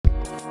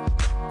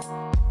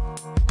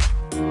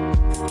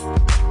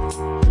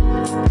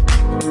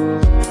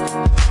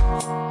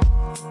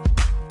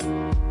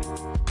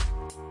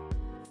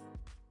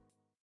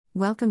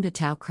Welcome to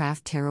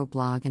Taocraft Tarot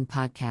blog and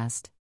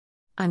podcast.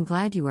 I'm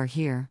glad you are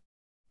here.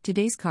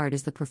 Today's card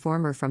is the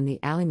Performer from the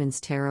Alleyman's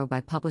Tarot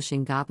by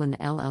Publishing Goblin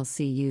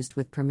LLC, used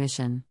with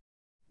permission.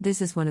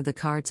 This is one of the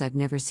cards I've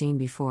never seen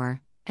before,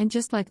 and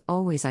just like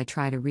always I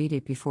try to read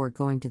it before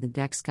going to the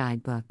deck's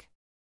guidebook.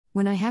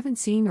 When I haven't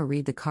seen or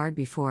read the card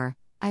before,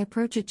 I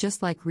approach it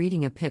just like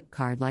reading a pip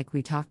card like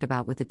we talked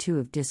about with the Two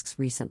of Discs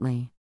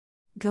recently.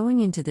 Going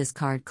into this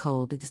card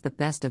cold is the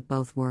best of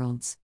both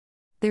worlds.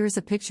 There is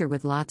a picture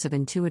with lots of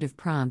intuitive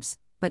prompts,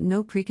 but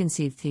no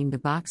preconceived theme to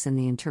box in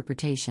the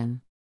interpretation.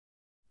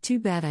 Too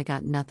bad I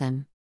got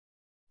nothing.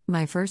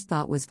 My first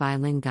thought was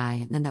violin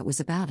guy, and that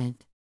was about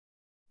it.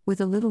 With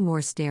a little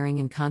more staring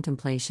and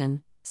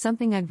contemplation,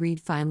 something I'd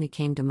read finally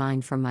came to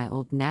mind from my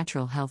old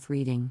natural health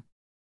reading.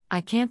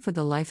 I can't for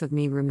the life of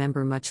me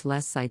remember, much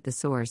less cite the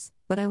source,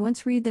 but I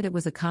once read that it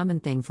was a common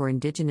thing for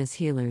indigenous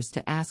healers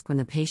to ask when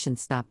the patient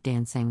stopped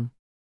dancing.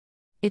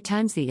 It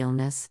times the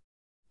illness.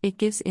 It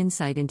gives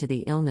insight into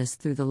the illness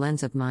through the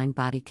lens of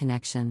mind-body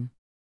connection.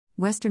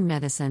 Western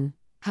medicine,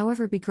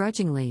 however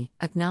begrudgingly,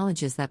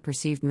 acknowledges that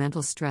perceived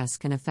mental stress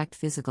can affect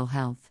physical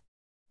health.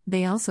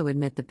 They also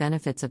admit the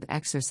benefits of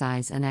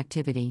exercise and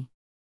activity.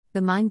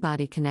 The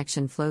mind-body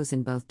connection flows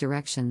in both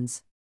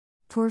directions.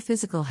 Poor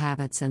physical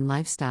habits and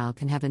lifestyle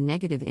can have a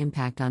negative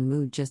impact on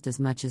mood just as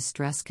much as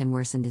stress can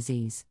worsen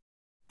disease.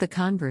 The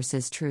converse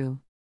is true.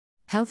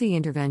 Healthy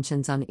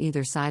interventions on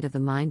either side of the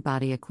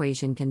mind-body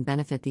equation can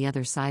benefit the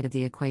other side of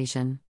the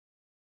equation.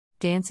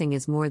 Dancing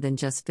is more than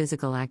just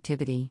physical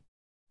activity.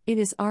 It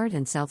is art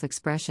and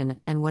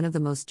self-expression, and one of the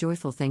most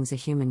joyful things a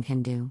human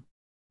can do.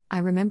 I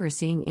remember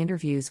seeing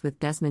interviews with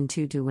Desmond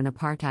Tutu when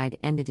apartheid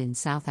ended in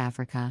South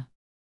Africa.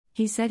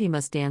 He said he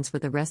must dance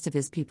with the rest of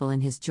his people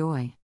in his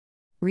joy.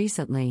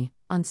 Recently,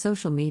 on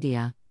social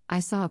media, I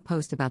saw a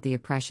post about the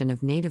oppression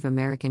of Native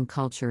American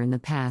culture in the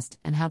past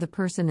and how the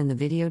person in the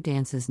video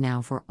dances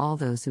now for all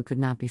those who could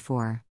not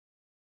before.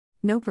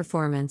 No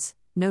performance,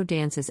 no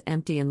dance is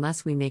empty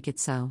unless we make it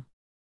so.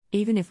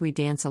 Even if we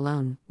dance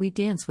alone, we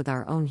dance with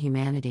our own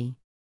humanity.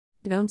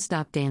 Don't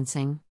stop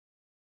dancing.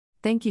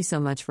 Thank you so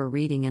much for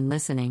reading and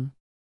listening.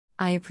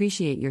 I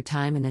appreciate your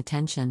time and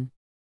attention.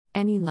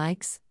 Any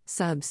likes,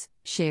 subs,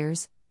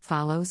 shares,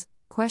 follows,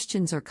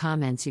 questions or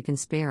comments you can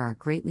spare are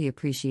greatly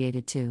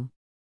appreciated too.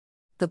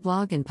 The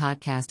blog and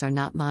podcast are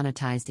not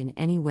monetized in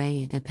any way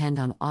and depend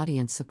on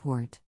audience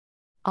support.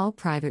 All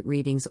private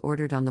readings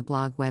ordered on the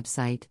blog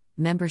website,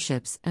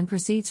 memberships, and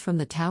proceeds from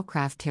the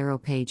Taocraft Tarot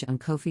page on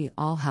Ko-fi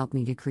all help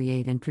me to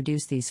create and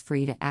produce these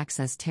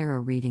free-to-access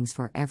tarot readings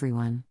for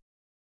everyone.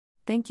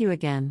 Thank you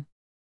again.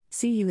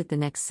 See you at the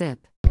next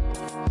sip.